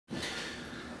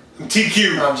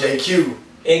TQ. I'm JQ.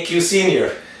 AQ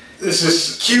Senior. This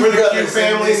is Q we're the Q Brothers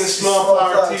family and the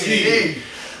Smallflower TV.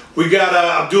 We got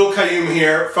Abdul Qayyum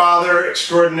here, father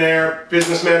extraordinaire,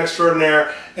 businessman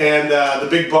extraordinaire, and the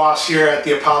big boss here at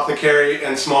the Apothecary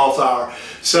and Smallflower.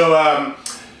 So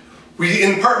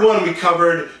in part one we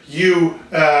covered you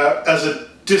as a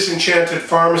disenchanted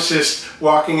pharmacist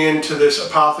walking into this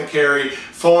apothecary,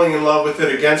 falling in love with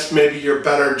it against maybe your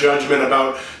better judgment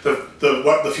about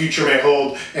what the future may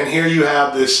hold. And here you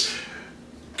have this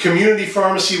community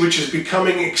pharmacy which is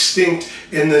becoming extinct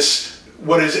in this,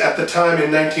 what is at the time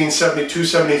in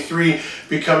 1972-73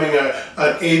 becoming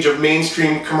an age of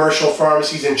mainstream commercial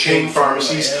pharmacies and chain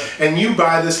pharmacies. And you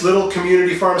buy this little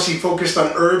community pharmacy focused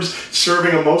on herbs,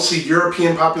 serving a mostly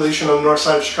European population on the north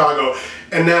side of Chicago.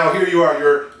 And now here you are,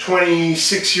 you're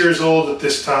 26 years old at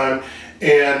this time,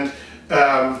 and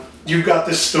you've got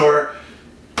this store.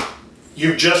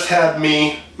 You've just had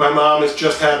me, my mom has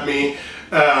just had me,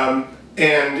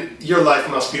 and your life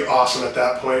must be awesome at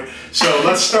that point. So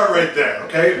let's start right there,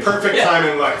 okay? Perfect time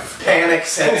in life. Panic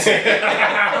sets in.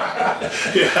 Yeah.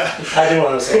 I didn't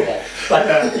want to say that. But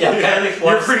panic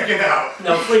was... You're freaking out.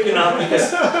 No, freaking out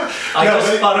because I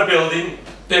just bought a building,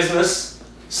 business,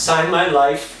 signed my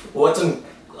life. Wasn't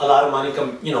a lot of money,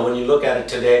 when you look at it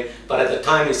today, but at the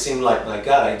time it seemed like, my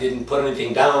God, I didn't put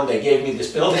anything down. They gave me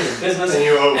this building and business. And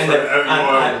you owe and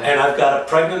I've got a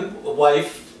pregnant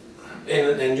wife,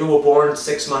 and you were born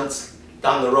 6 months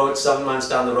down the road, 7 months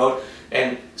down the road,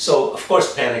 and so of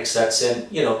course panic sets in,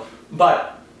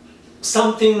 but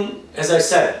something, as I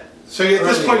said. So at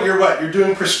this point you're what? You're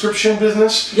doing prescription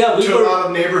business? Yeah, to a lot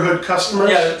of neighborhood customers?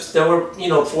 Yeah, there were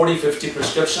 40, 50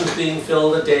 prescriptions being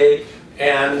filled a day.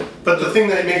 But the thing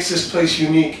that makes this place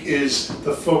unique is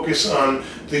the focus on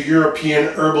the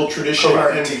European herbal tradition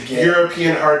and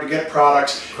European hard-to-get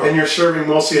products, and you're serving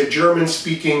mostly a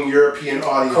German-speaking European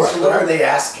audience. So what are they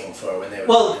asking for when they?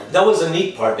 Well, that was a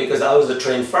neat part because I was a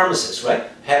trained pharmacist, right?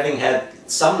 Having had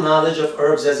some knowledge of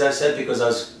herbs, as I said, because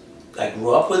I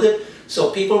grew up with it.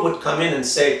 So people would come in and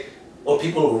say, or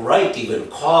people would write, even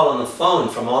call on the phone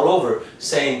from all over,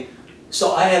 saying,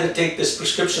 "So I had to take this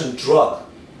prescription drug.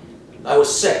 I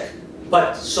was sick,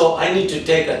 but so I need to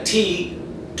take a tea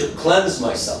to cleanse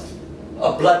myself,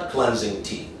 a blood cleansing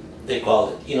tea, they call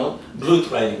it,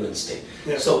 Blutreinigungs-Tee."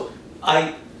 Yeah. So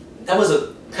that was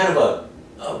a kind of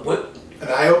an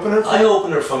eye-opener?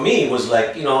 Eye-opener for me was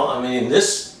like, in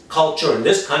this culture, in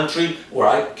this country where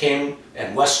I came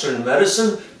and Western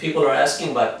medicine, people are asking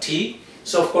about tea.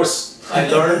 So of course, I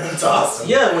learned. That's awesome.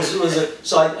 Yeah,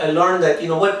 so I learned that,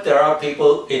 there are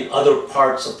people in other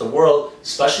parts of the world,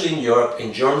 especially in Europe,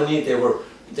 in Germany, they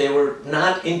were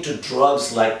not into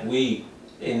drugs like we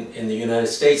in the United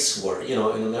States were, in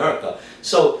America.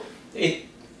 So it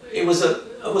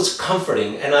was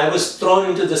comforting, and I was thrown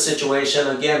into the situation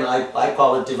again. I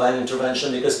call it divine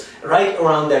intervention because right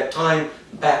around that time,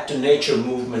 back to nature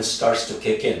movement starts to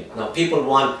kick in. Now people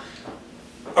want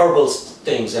herbal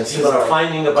things, and people are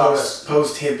finding about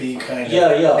post-hippie kind of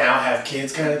now have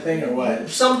kids kind of thing, or what?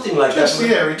 Something like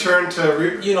that. Return to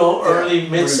early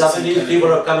mid-70s.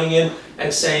 People are coming in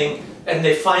and saying, and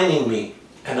they're finding me,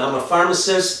 and I'm a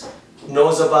pharmacist,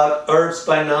 knows about herbs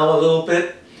by now a little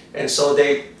bit, and so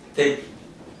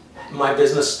my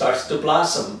business starts to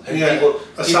blossom. And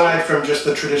aside from just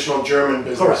the traditional German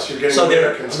business, correct. You're getting so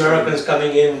there are Americans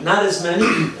coming in, not as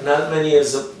many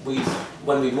as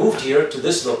when we moved here to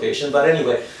this location, but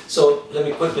anyway, so let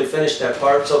me quickly finish that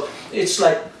part. So it's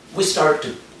like we started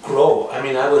to grow. I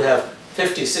mean, I would have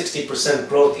 50–60%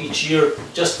 growth each year,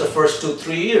 just the first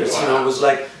 2–3 years. Wow. It was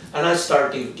like, and I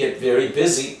started to get very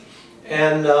busy,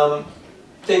 and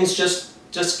things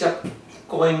just kept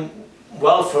going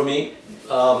well for me.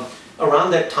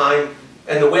 Around that time,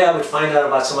 and the way I would find out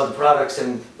about some of the products,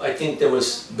 and I think there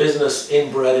was business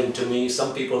inbred into me.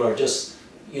 Some people are just,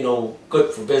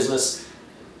 good for business,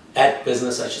 at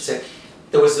business I should say.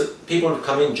 There was people would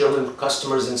come in, German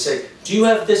customers, and say, "Do you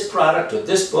have this product or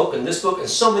this book and this book?" And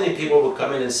so many people would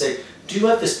come in and say, "Do you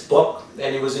have this book?"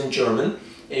 And it was in German.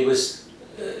 It was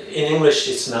in English.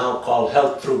 It's now called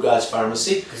Health Through God's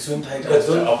Pharmacy. Gesundheit aus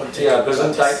der Apotheke. Yeah,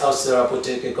 Gesundheit aus der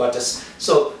Apotheke Gottes.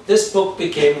 So this book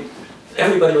became.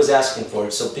 Everybody was asking for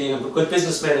it. So being a good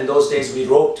businessman in those days, we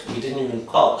didn't even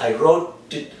call. I wrote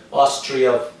to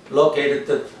Austria, located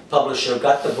the publisher,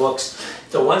 got the books.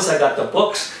 So once I got the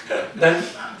books, then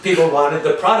people wanted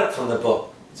the product from the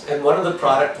book. And one of the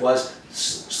product was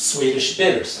Swedish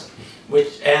bitters,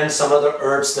 and some other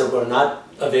herbs that were not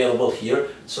available here.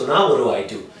 So now what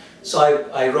do? So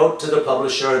I wrote to the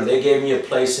publisher, and they gave me a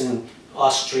place in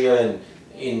Austria and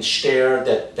in Steyr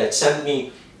that sent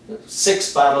me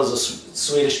 6 bottles of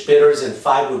Swedish bitters and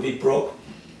 5 would be broke.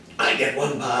 I get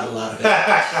 1 bottle out of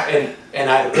it, and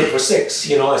I had to pay for 6.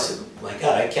 You know, I said, oh my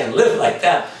God, I can't live like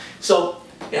that. So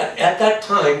at that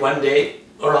time, one day,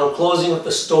 around closing of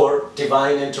the store,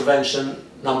 divine intervention,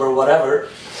 number whatever,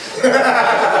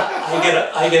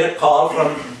 I get a call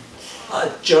from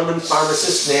a German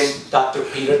pharmacist named Dr.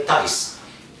 Peter Theis.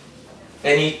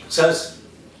 And he says,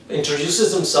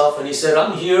 introduces himself, and he said,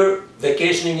 I'm here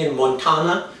vacationing in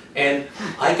Montana, and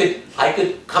I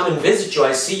could come and visit you.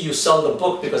 I see you sell the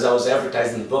book, because I was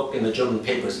advertising the book in the German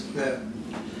papers. Yeah.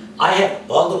 I have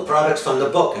all the products from the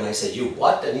book. And I said, you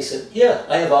what? And he said, yeah,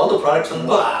 I have all the products from the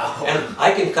book. And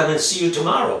I can come and see you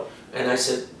tomorrow. And I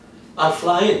said, I'll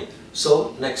fly in.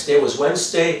 So next day was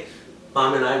Wednesday.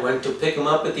 Mom and I went to pick him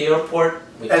up at the airport.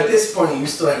 At this point, you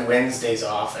still had Wednesdays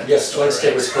off. Yes,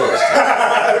 Wednesday was closed.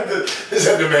 Just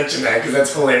had to mention that because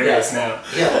that's hilarious now.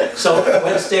 Yeah, so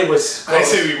Wednesday was closed. I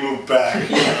say we move back.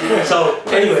 Yeah. So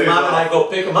anyway, Mom and I go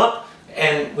pick him up,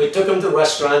 and we took him to the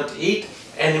restaurant to eat,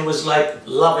 and it was like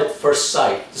love at first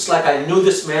sight. It's like I knew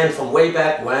this man from way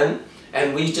back when,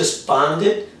 and we just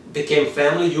bonded, became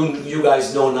family. You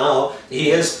guys know now,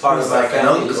 he is part of our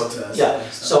family. An uncle to us. Yeah,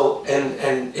 so,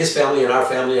 and his family and our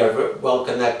family are well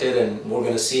connected, and we're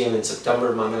going to see him in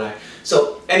September, Mom and I.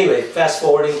 So anyway, fast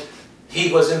forwarding,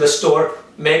 he was in the store,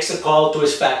 makes a call to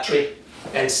his factory,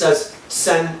 and says,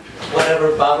 send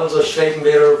whatever bottles of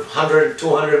Schwedenbitter, 100,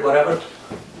 200, whatever.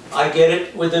 I get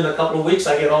it within a couple of weeks.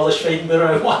 I get all the Schwedenbitter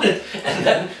I wanted, and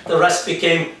then the rest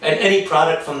became any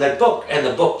product from that book, and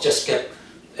the book just kept.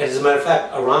 As a matter of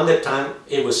fact, around that time,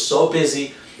 it was so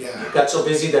busy. Yeah. It got so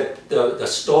busy that the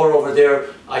store over there,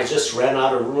 I just ran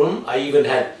out of room. I even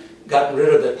had gotten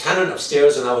rid of the tenant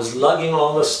upstairs, and I was lugging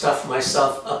all the stuff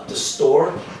myself up the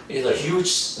store. It's a huge,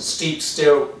 steep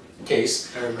staircase,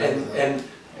 and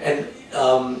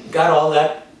got all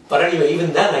that. But anyway,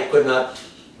 even then, I could not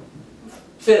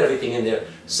fit everything in there.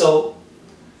 So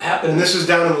happened. And this is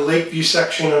down in the Lakeview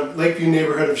section of Lakeview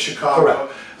neighborhood of Chicago.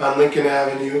 Correct. On Lincoln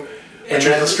Avenue. And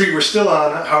Which is the street we're still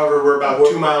on. However, we're about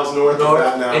 2 miles north of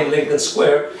that now. In Lincoln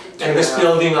Square, and this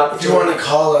building up. If you want to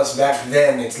call us back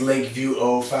then, it's Lakeview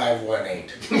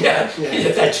 0518. Yeah,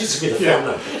 that used to be the phone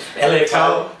number.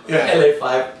 LA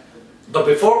 5. But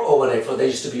before 0184, they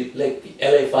used to be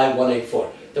LA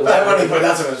 5184. 5184,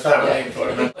 that's what it was,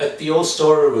 5184. At the old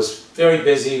store, it was very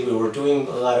busy. We were doing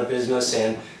a lot of business,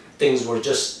 and things were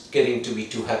just getting to be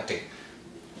too hectic.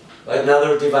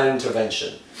 Another divine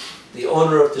intervention. The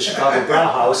owner of the Chicago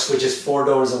Brauhaus, which is 4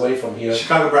 doors away from here.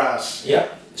 Chicago Brauhaus. Yeah,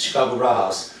 Chicago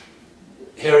Brauhaus.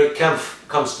 Harry Kempf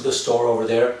comes to the store over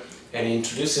there, and he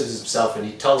introduces himself, and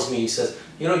he tells me, he says,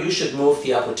 you know, you should move the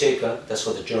Apotheker, that's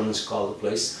what the Germans call the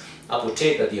place,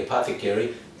 Apotheker, the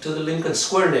apothecary, to the Lincoln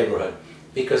Square neighborhood,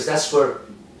 because that's where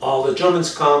all the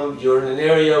Germans come. You're in an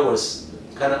area where it's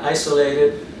kind of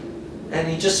isolated, and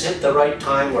he just hit the right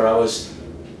time where I was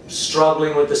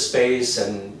struggling with the space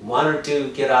and wanted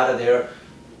to get out of there.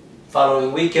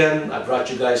 Following weekend, I brought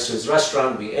you guys to his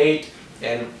restaurant. We ate,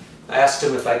 and I asked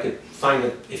him if I could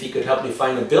if he could help me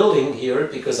find a building here,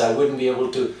 because I wouldn't be able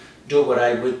to do what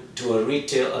I would to a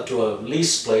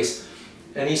lease place.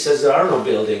 And he says there are no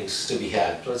buildings to be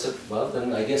had. So I said, well,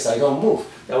 then I guess I don't move.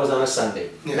 That was on a Sunday.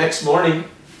 Yeah. Next morning,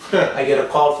 I get a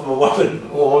call from a woman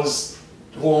who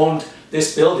owned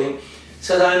this building.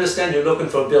 Said, I understand you're looking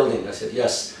for a building. I said,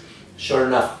 yes. Sure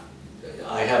enough,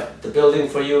 I have the building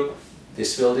for you,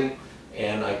 this building,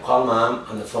 and I called Mom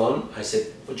on the phone. I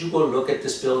said, would you go look at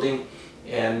this building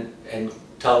and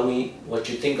tell me what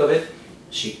you think of it?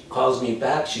 She calls me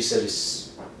back. She said,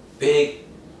 it's big,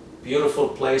 beautiful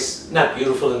place. Not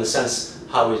beautiful in the sense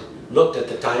how it looked at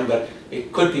the time, but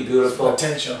it could be beautiful.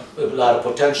 Potential. A lot of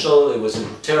potential. It was in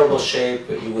terrible shape.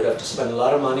 You would have to spend a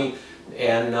lot of money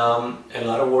and a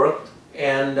lot of work.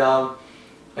 And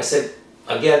I said,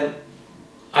 again,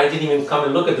 I didn't even come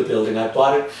and look at the building. I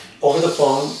bought it over the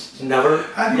phone, never.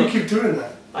 How do you keep doing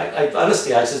that? I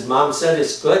honestly, I said, Mom said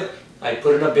it's good. I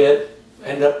put in a bid,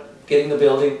 ended up getting the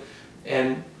building,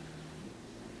 and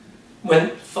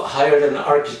hired an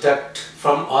architect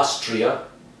from Austria,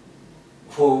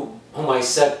 whom I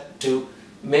said to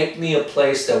make me a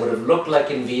place that would have looked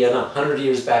like in Vienna 100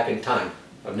 years back in time.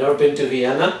 I've never been to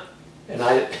Vienna, and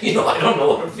I don't know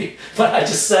what it would be, but I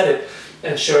just said it.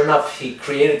 And sure enough, he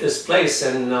created this place,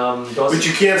 and But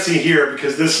you can't see here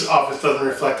because this office doesn't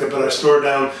reflect it. But our store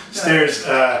downstairs.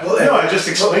 I just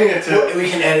explained it to. We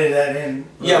can edit that in.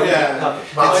 Yeah.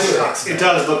 It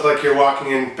does look like you're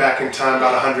walking back in time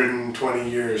about 120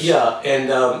 years. Yeah,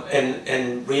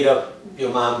 and Rita, your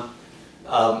mom,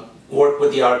 worked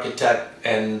with the architect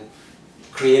and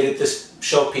created this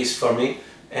showpiece for me,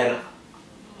 and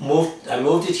I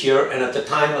moved it here, and at the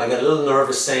time I got a little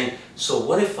nervous saying, so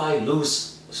what if I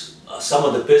lose some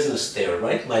of the business there,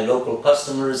 right? My local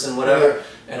customers and whatever. Yeah.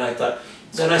 And I thought,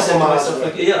 then I said to myself,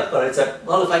 like, yeah, but I said,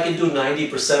 well, if I can do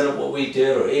 90% of what we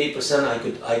did or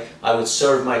 80%, I would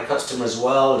serve my customers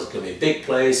well. It's going to be a big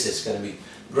place. It's going to be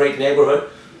a great neighborhood.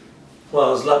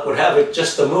 Well, as luck would have it,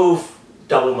 just the move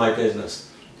doubled my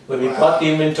business. When we bought the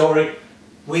inventory,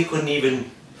 we couldn't even.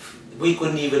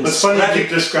 It's funny you keep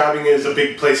describing it as a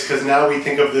big place because now we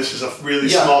think of this as a really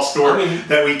small store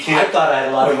that we can't. I thought I had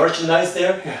a lot of merchandise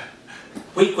there. Yeah.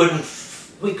 We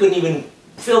couldn't even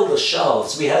fill the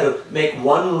shelves. We had to make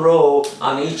one row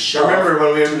on each shelf. I remember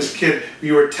when we were a kid,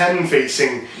 we were 10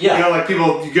 facing. Yeah. You know, like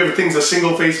people, you give things a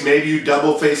single face, maybe you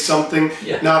double face something.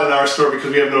 Yeah. Not in our store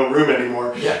because we have no room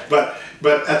anymore. Yeah. But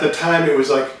at the time it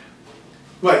was like,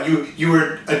 what, you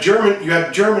were a German, you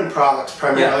had German products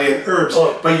primarily and herbs,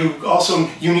 but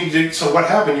you needed, so what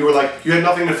happened? You were like, you had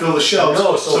nothing to fill the shelves.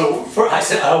 No,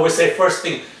 I always say first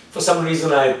thing, for some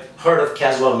reason I heard of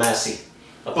Caswell Massey.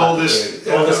 Oldest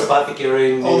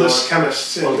apothecary in New York. Oldest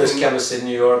chemist in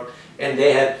New York. And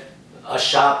they had a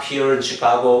shop here in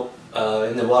Chicago,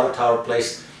 in the Water Tower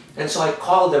place. And so I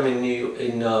called them in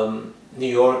New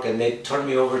York, and they turned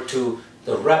me over to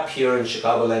the rep here in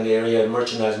Chicagoland area,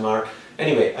 Merchandise Mart.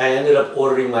 Anyway, I ended up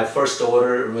ordering my first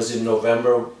order. It was in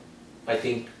November. I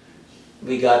think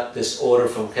we got this order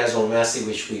from Caswell Massey,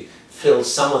 which we filled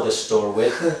some of the store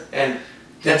with. And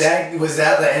was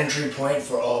that the entry point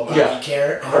for all body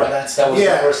care? Correct. That was the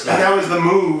first line. And that was the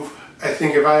move, I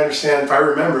think, if I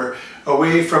remember,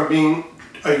 away from being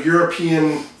a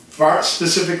European,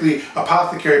 specifically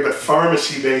apothecary, but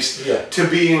pharmacy-based, to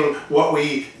being what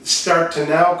we start to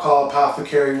now call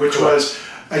apothecary, which was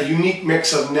a unique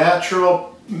mix of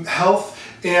natural health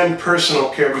and personal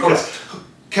care. Because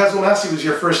Caswell Massey was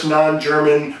your first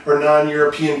non-German or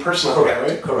non-European personal care,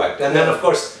 right? Correct. And then, of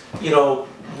course, you know,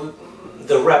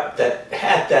 the rep that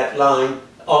had that line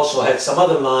also had some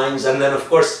other lines, and then of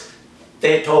course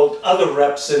they told other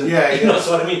reps, and you know,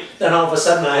 so what I mean. Then all of a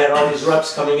sudden I had all these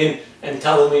reps coming in and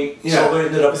telling me. So we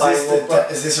ended up buying.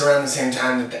 Is this around the same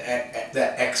time that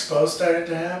the expo started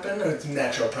to happen, or the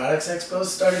natural products expos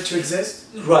started to exist?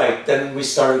 Right. Then we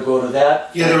started going to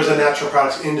that. Yeah, there was a natural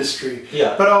products industry.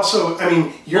 Yeah. But also, I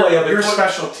mean, your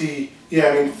specialty. Yeah,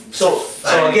 I mean, so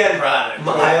again,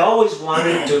 I always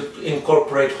wanted to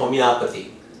incorporate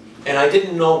homeopathy, and I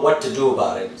didn't know what to do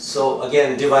about it. So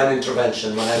again, divine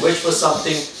intervention. When I wish for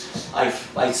something,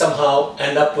 I somehow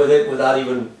end up with it without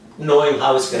even knowing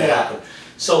how it's going to happen.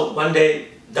 So one day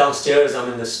downstairs,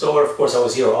 I'm in the store. Of course, I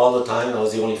was here all the time. I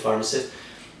was the only pharmacist.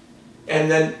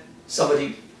 And then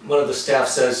one of the staff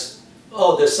says,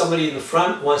 "Oh, there's somebody in the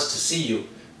front who wants to see you."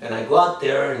 And I go out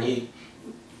there, and he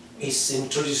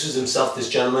introduces himself, this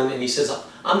gentleman, and he says,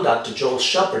 "I'm Dr. Joel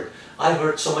Shepard. I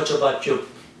heard so much about your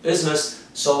business,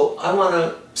 so I want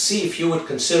to see if you would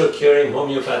consider carrying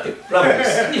homeopathic remedies."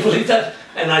 Can you believe that?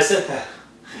 And I said,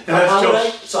 and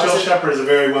that's Joel Shepard is a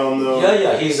very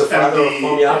well-known he's the father of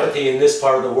homeopathy in this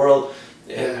part of the world,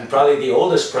 and probably the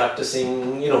oldest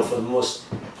practicing, you know, for the most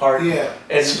part,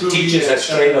 and teaches, has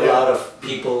trained a lot of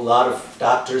people, a lot of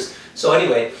doctors. So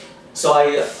anyway, so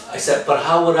I said, but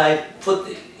how would I put,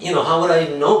 how would I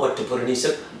know what to put in? He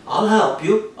said, "I'll help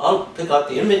you. I'll pick out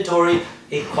the inventory."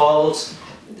 He calls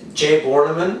Jay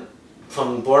Borneman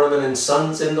from Borneman and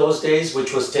Sons in those days,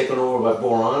 which was taken over by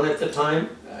Boron at the time,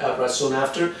 soon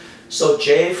after. So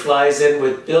Jay flies in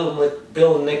with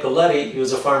Bill Nicoletti. He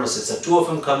was a pharmacist. The two of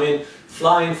them come in,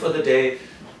 fly in for the day,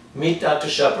 meet Dr.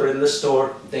 Shepard in the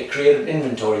store. They create an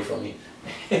inventory for me.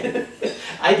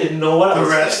 I didn't know what I was.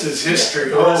 The rest is history.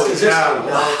 The rest is history.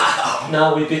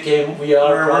 Now we're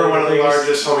one of the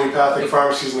largest homeopathic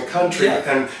pharmacies in the country,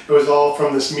 and it was all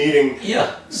from this meeting.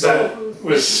 Yeah. That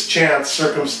was chance,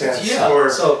 circumstance, or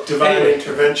divine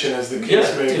intervention, as the case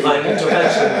may be. Divine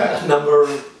intervention, number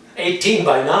 18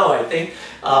 by now, I think.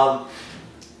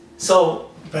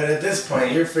 But at this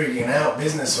point, you're freaking out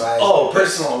business-wise,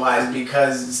 personal-wise,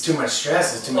 because it's too much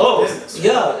stress, it's too much business. Right?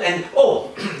 Yeah, and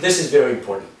this is very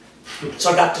important.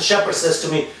 So Dr. Shepard says to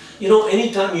me,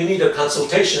 anytime you need a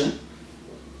consultation,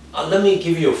 let me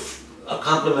give you a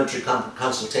complimentary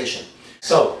consultation.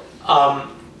 So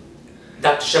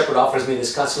Dr. Shepard offers me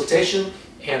this consultation,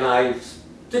 and I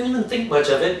didn't even think much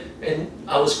of it, and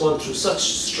I was going through such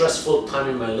stressful time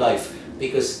in my life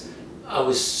because I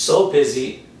was so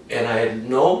busy and I had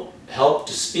no help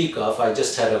to speak of. I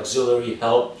just had auxiliary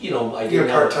help, I didn't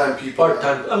have part-time people.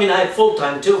 Part-time. I mean, I had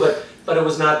full-time too, but it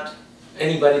was not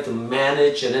anybody to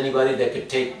manage and anybody that could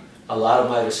take a lot of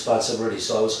my responsibility.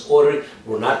 So I was ordering.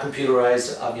 We're not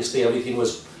computerized. Obviously, everything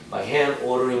was by hand,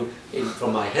 ordering in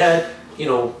from my head, you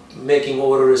know, making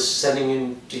orders, sending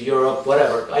in to Europe,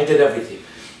 whatever. I did everything.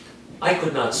 I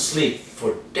could not sleep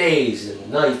for days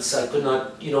and nights. I could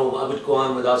not, you know, I would go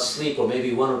on without sleep, or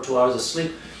maybe 1 or 2 hours of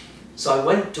sleep. So I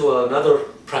went to another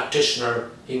practitioner.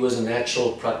 He was a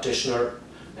natural practitioner,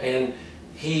 and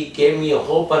he gave me a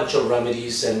whole bunch of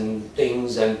remedies and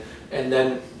things, and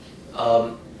then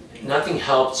nothing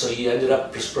helped, so he ended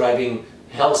up prescribing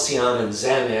Halcyon and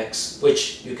Xanax,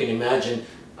 which you can imagine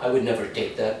I would never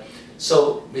take that.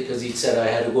 So, because he said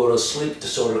I had to go to a sleep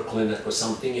disorder clinic or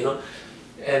something, you know.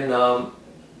 And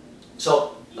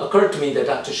so it occurred to me that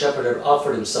Dr. Shepard had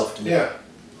offered himself to me. Yeah.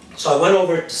 So I went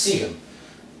over to see him.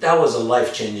 That was a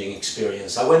life-changing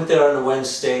experience. I went there on a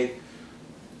Wednesday.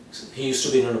 He used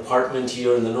to be in an apartment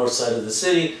here in the north side of the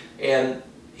city, and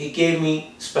he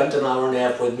spent an hour and a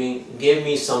half with me, gave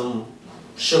me some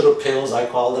sugar pills, I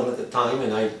called them at the time,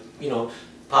 and I, you know,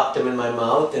 popped them in my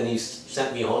mouth, and he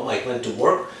sent me home. I went to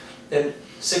work. Then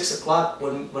 6 o'clock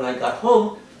when I got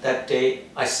home that day,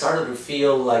 I started to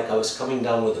feel like I was coming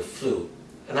down with the flu.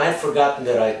 And I had forgotten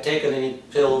that I had taken any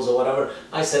pills or whatever.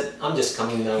 I said, I'm just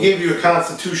coming down. He gave you a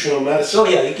constitutional medicine. Oh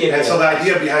yeah, he gave me. And so the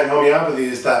idea behind homeopathy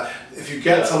is that if you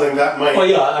get something that might... Oh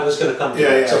yeah, I was going to come to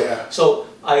that. Yeah. So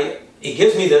he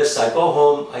gives me this, I go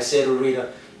home, I say to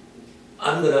Rita,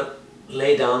 I'm going to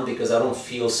lay down because I don't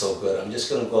feel so good. I'm just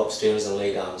going to go upstairs and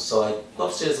lay down. So I go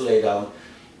upstairs and lay down.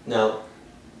 Now,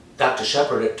 Dr.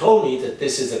 Shepard had told me that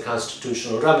this is a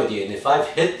constitutional remedy, and if I've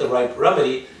hit the right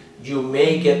remedy, you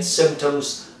may get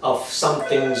symptoms of some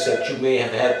things that you may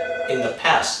have had in the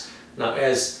past. Now,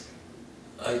 as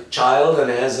a child and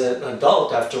as an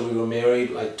adult, after we were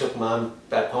married, I took Mom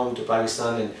back home to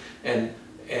Pakistan and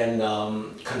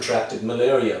contracted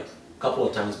malaria a couple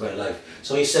of times in my life.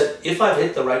 So he said, if I've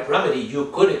hit the right remedy,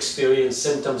 you could experience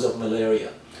symptoms of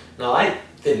malaria. Now, I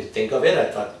didn't think of it.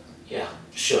 I thought, yeah,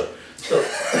 sure. So,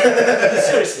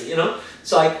 seriously, you know.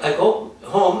 So I go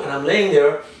home and I'm laying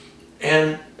there,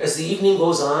 and as the evening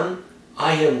goes on,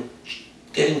 I am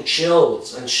getting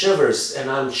chills and shivers, and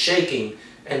I'm shaking,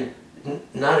 and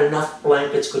not enough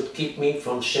blankets could keep me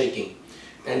from shaking.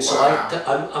 And so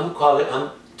wow.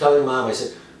 I'm telling Mom, I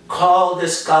said, call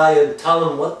this guy and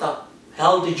tell him what the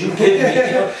hell did you give me?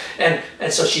 You know?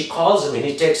 And so she calls him, and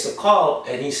he takes the call,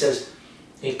 and he says,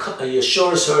 he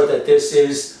assures her that this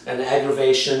is an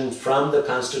aggravation from the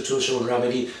constitutional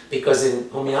remedy, because in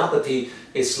homeopathy,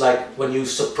 it's like when you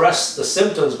suppress the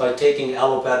symptoms by taking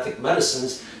allopathic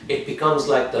medicines, it becomes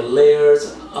like the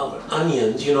layers of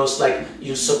onions. You know, it's like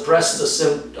you suppress the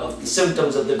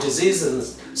symptoms of the disease, and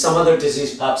some other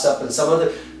disease pops up, and some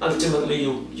other, ultimately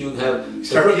you have...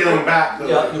 Start peeling back.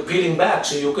 Yeah, you're peeling back,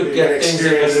 so you could get things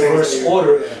in reverse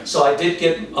order. Yeah. So I did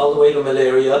get all the way to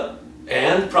malaria,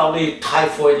 and probably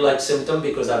typhoid-like symptom,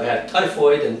 because I've had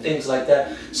typhoid and things like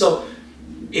that. So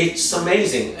it's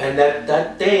amazing. And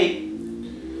that day,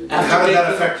 after how did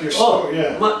that affect your story?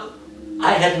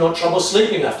 I had no trouble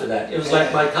sleeping after that. It was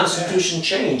like my constitution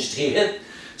changed. He hit.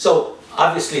 So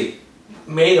obviously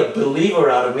made a believer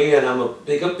out of me, and I'm a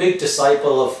big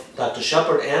disciple of Dr.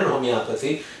 Shepard and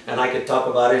homeopathy, and I could talk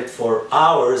about it for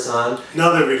hours on...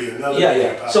 Another video.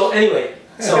 Yeah. So anyway,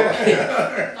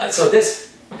 so this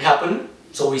happened,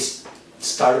 so we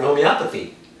started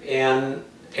homeopathy, and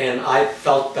I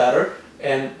felt better,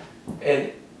 and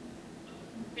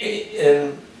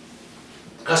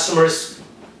customers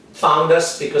found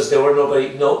us because there were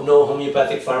no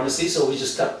homeopathic pharmacy, so we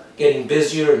just kept getting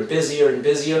busier and busier and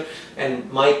busier.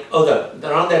 And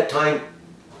around that time,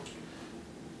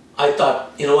 I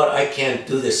thought, you know what, I can't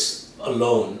do this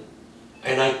alone,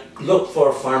 and I looked for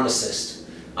a pharmacist,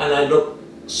 and I looked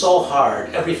so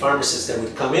hard. Every pharmacist that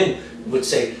would come in would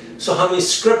say, so how many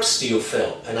scripts do you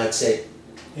fill? And I'd say,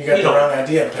 you got the wrong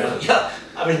idea, apparently. Yeah,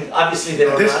 I mean, obviously they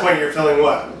were... At this point you're filling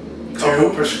what?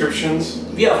 2 prescriptions?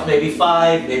 Yeah, maybe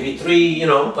 5, maybe 3, you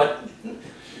know, but...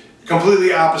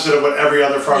 Completely opposite of what every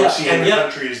other pharmacy in the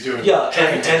country is doing. Yeah,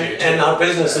 and our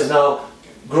business is now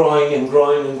growing and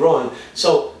growing and growing.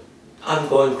 So I'm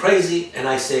going crazy, and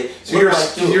I say, so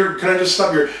can I just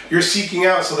stop? You're seeking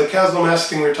out, so the Caslomask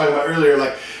thing we were talking about earlier,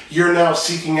 like, you're now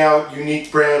seeking out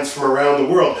unique brands from around the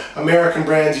world. American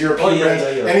brands, European brands,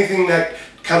 anything that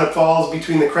kind of falls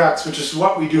between the cracks, which is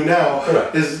what we do now,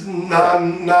 is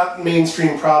not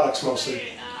mainstream products mostly.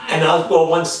 And I'll go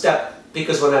one step,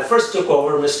 because when I first took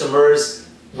over, Mr. Merz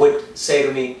would say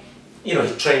to me, you know,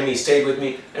 he trained me, stayed with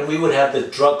me, and we would have the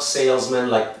drug salesman,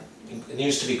 like, it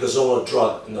used to be Gazola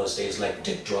drug in those days, like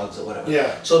Dick Drugs or whatever.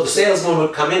 Yeah. So the salesman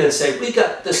would come in and say, we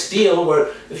got this deal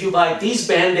where if you buy these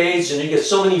Band-Aids and you get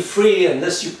so many free and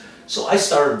this you... So I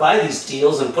started buying these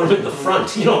deals and put them in the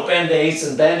front, you know, Band-Aids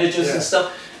and bandages and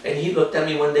stuff. And he looked at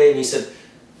me one day and he said,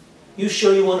 you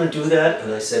sure you want to do that?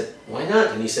 And I said, why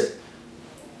not? And he said,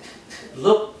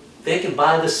 look, they can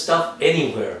buy this stuff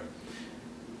anywhere.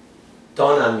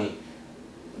 Dawned on me,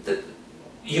 that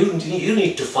you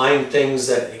need to find things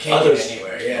that They can't others... get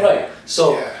anywhere, yeah. Right.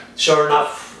 So, Yeah. sure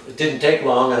enough, it didn't take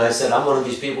long, and I said, I'm one of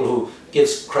these people who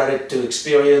gives credit to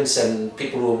experience, and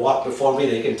people who walk before me,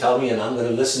 they can tell me, and I'm going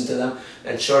to listen to them.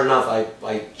 And sure enough,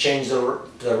 I changed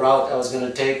the route I was going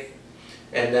to take,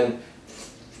 and then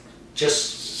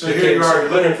just... So here you are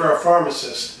looking for a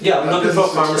pharmacist. Yeah, I'm looking for a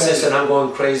business pharmacist, expansion. and I'm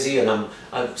going crazy, and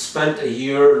I've spent a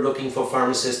year looking for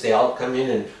pharmacists. They all come in,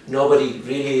 and nobody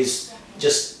really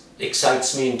just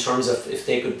excites me in terms of if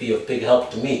they could be of big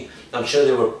help to me. I'm sure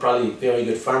they were probably very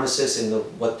good pharmacists in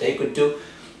what they could do,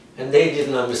 and they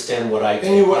didn't understand what I did.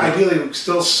 And you ideally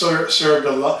still served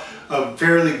a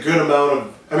fairly good amount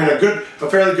of, a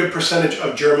fairly good percentage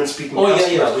of German-speaking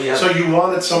customers. Yeah, we have. So you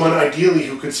wanted someone ideally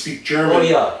who could speak German. Oh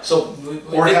yeah, so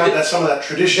Or have some of that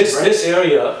tradition, right? This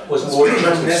area was more Not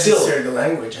German still. necessarily the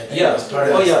language, I think. Yeah, That was part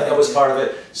of that was part of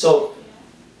it. So,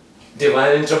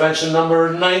 divine intervention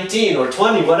number 19 or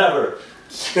 20, whatever.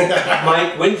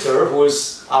 Mike Winter, who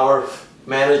is our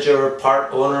manager,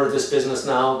 part owner of this business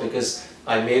now, because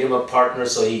I made him a partner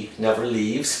so he never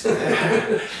leaves.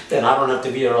 Then I don't have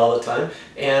to be here all the time.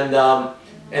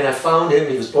 And I found him.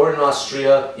 He was born in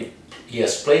Austria. He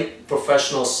has played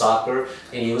professional soccer,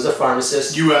 and he was a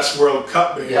pharmacist. U.S. World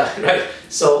Cup, baby. Yeah, right.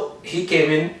 So he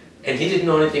came in, and he didn't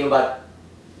know anything about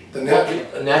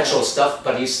The natural stuff,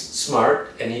 but he's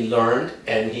smart, and he learned,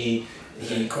 and he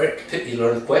learned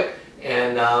quick,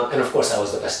 and of course I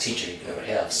was the best teacher you could ever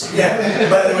have. So. Yeah,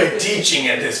 by the way, teaching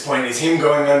at this point is him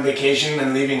going on vacation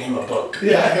and leaving him a book.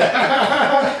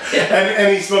 Yeah.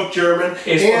 And he spoke German.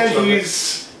 He's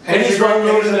well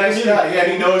known in the nice community. guy.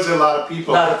 Yeah, he knows a lot of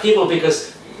people. A lot of people,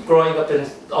 because growing up in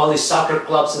all these soccer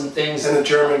clubs and things. And the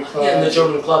German club. Yeah, in the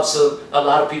German clubs, so a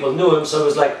lot of people knew him, so it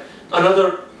was like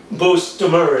another boost to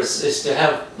Merz is to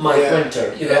have Mike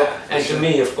Winter, you know, and to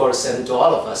me, of course, and to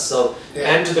all of us, so,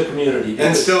 and to the community.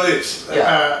 And still is.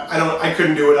 Yeah. I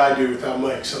couldn't do what I do without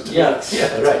Mike, so to me, Yeah, that's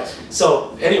right. awesome.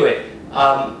 So anyway,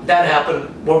 that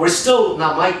happened. Well, we're still,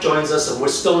 now Mike joins us, and we're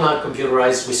still not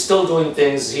computerized. We're still doing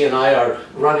things. He and I are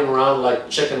running around like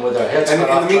chicken with our heads cut And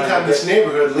off. in the meantime, this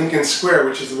neighborhood, Lincoln Square,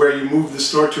 which is where you moved the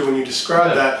store to when you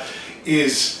described that,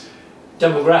 is...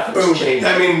 demographics change.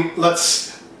 I mean,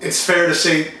 it's fair to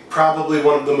say probably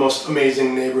one of the most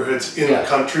amazing neighborhoods in the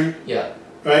country. Yeah.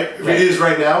 Right? It is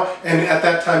right now, and at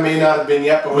that time may not have been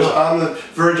yet, but was on the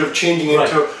verge of changing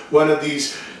into one of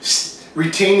these,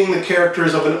 retaining the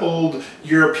characters of an old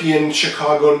European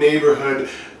Chicago neighborhood,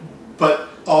 but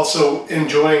also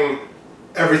enjoying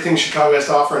everything Chicago has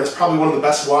to offer, and it's probably one of the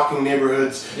best walking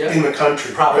neighborhoods in the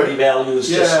country. Property values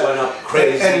just went up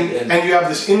crazy. And you have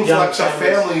this influx of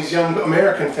families, young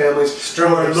American families, who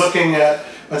are looking at,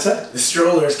 what's that? The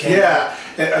strollers came. Yeah,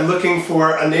 and looking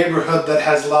for a neighborhood that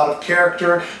has a lot of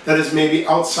character, that is maybe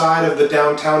outside of the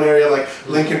downtown area, like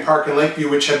Lincoln Park and Lakeview,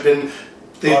 which have been,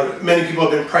 many people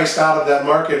have been priced out of that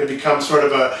market to become sort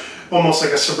of almost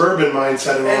like a suburban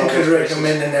mindset. And could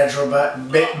recommend a natural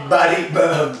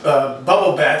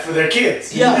bubble bath for their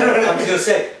kids. Yeah, I was going to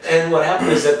say, and what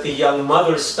happened is that the young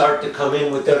mothers start to come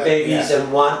in with their babies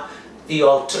and want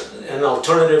an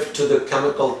alternative to the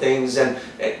chemical things, and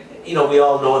you know, we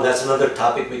all know, and that's another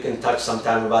topic we can touch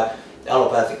sometime about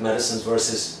allopathic medicines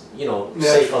versus, you know,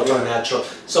 safe alternative natural.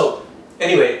 So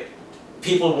anyway,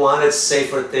 people wanted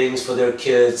safer things for their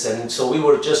kids, and so we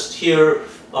were just here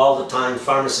all the time,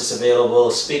 pharmacists available,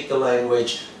 speak the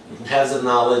language, have the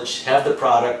knowledge, have the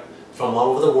product from all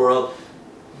over the world.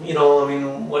 You know, I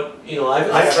mean,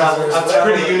 I've traveled. It's a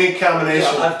pretty unique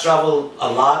combination. Yeah, I've traveled a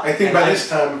lot. I think by this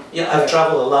time. Yeah, I've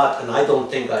traveled a lot, and I don't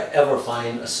think I ever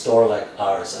find a store like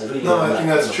ours. I really don't. I think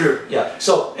that's true. Yeah.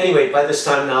 So anyway, by this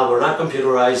time now, we're not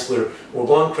computerized. We're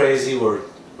going crazy.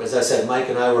 As I said, Mike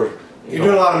and I were. You're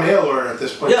doing a lot of mail order at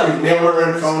this point. Yeah, mail order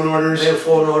and phone orders.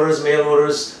 Mail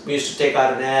orders. We used to take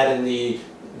out an ad in the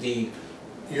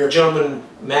German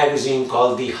magazine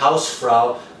called the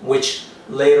Hausfrau, which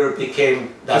later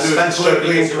became Das Fenster.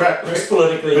 Politically incorrect, It was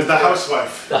politically incorrect. The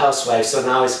housewife. The housewife. So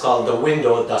now it's called the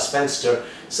window, Das Fenster.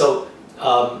 So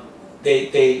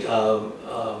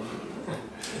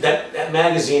that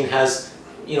magazine has,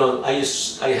 you know, I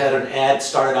had an ad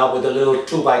started out with a little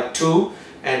 2x2,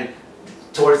 and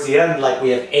towards the end, like,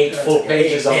 we have 8 full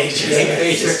pages of 8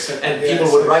 pages, and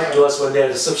people would write to us when they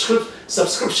had a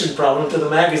subscription problem to the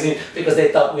magazine because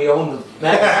they thought we owned the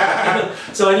magazine.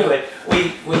 So anyway,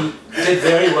 we did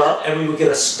very well, and we would get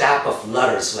a stack of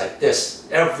letters like this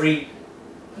every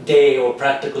day, or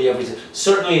practically every day.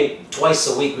 Certainly twice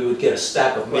a week we would get a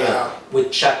stack of mail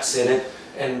with checks in it.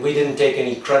 and we didn't take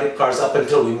any credit cards up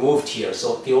until we moved here.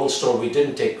 So the old store, we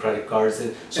didn't take credit cards.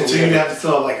 And so you'd have to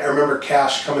fill out, like, I remember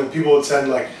cash coming, people would send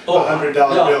like $100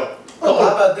 bill. Oh,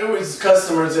 how about there was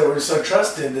customers that were so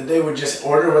trusted that they would just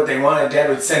order what they wanted, Dad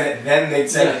would send it, then they'd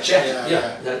send a check.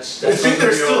 Yeah, that's I think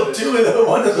there's still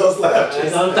one of those left. I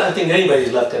don't think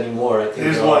anybody's left anymore. I think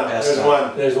There's one. There's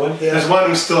one. There's one? Yeah. There's one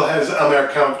who still has on their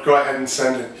account, go ahead and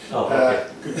send it. Oh, okay.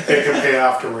 They can pay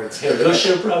afterwards. Here,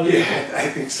 Lucia probably? Yeah, I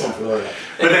think so. From Florida.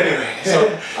 But anyway,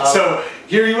 so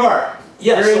here you are.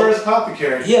 Yeah, You're in Merz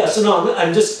Apothecary. Yeah, so no,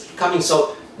 I'm just coming.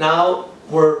 So now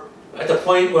we're at the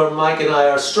point where Mike and I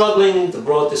are struggling. The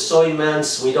growth is so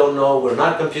immense. We don't know. We're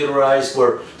not computerized.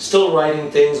 We're still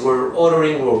writing things. We're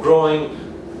ordering. We're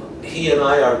growing. He and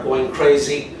I are going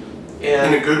crazy.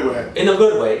 And In a good way. In a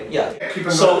good way, yeah. Keep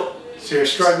on going. So you're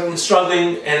struggling.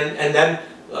 Struggling, and then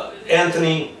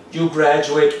Anthony, you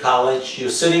graduate college. You're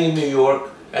sitting in New York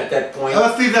at that point.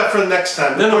 Let's leave that for the next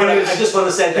time. No, I just want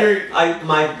to say that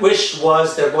my wish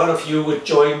was that one of you would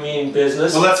join me in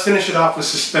business. Well, let's finish it off with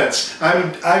suspense.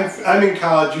 I'm in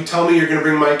college. You tell me you're going to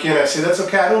bring Mike in. I say, that's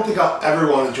okay. I don't think I'll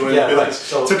ever want to join the business. Right.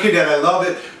 So, it's okay, Dad. I love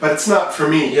it, but it's not for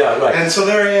me. Yeah, right. And so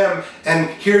there I am, and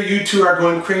here you two are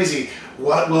going crazy.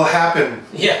 What will happen?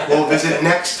 Yeah. We'll visit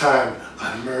next time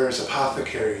on Merz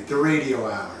Apothecary, the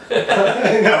radio hour.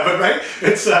 No, but right?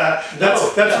 It's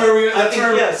that's where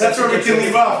we can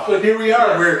leave off. But here we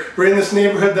are. We're in this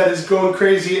neighborhood that is going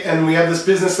crazy, and we have this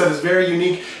business that is very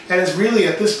unique, and it's really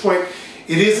at this point,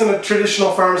 it isn't a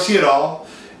traditional pharmacy at all,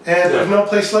 and there's no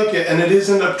place like it, and it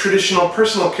isn't a traditional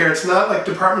personal care. It's not like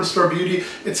department store beauty.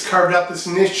 It's carved out this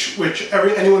niche, which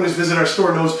anyone who's visited our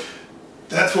store knows.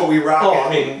 That's what we rock. Oh, I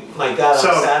mean, my God! So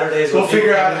on Saturdays, we'll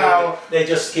figure out how they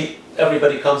just keep.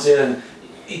 Everybody comes in, and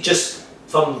it just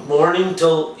from morning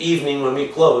till evening when we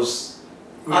close.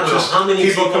 I don't know how many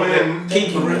people come in.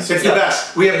 It's the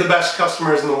best. We have the best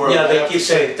customers in the world. Yeah, they keep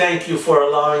saying thank you for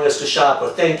allowing us to shop, or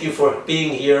thank you for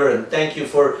being here, and thank you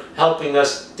for helping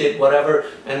us. Did whatever,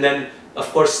 and then of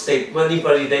course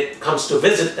anybody that comes to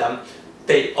visit them.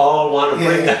 They all want to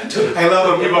bring them to. I love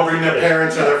when people bring their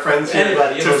parents or their friends here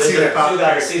to see the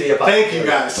apothecary. Thank you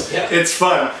guys. Yeah. It's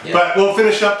fun. Yeah. But we'll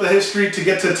finish up the history to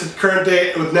get to current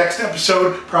day with next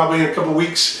episode, probably in a couple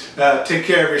weeks. Take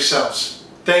care of yourselves.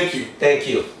 Thank you. Thank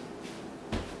you.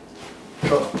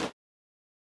 Cool.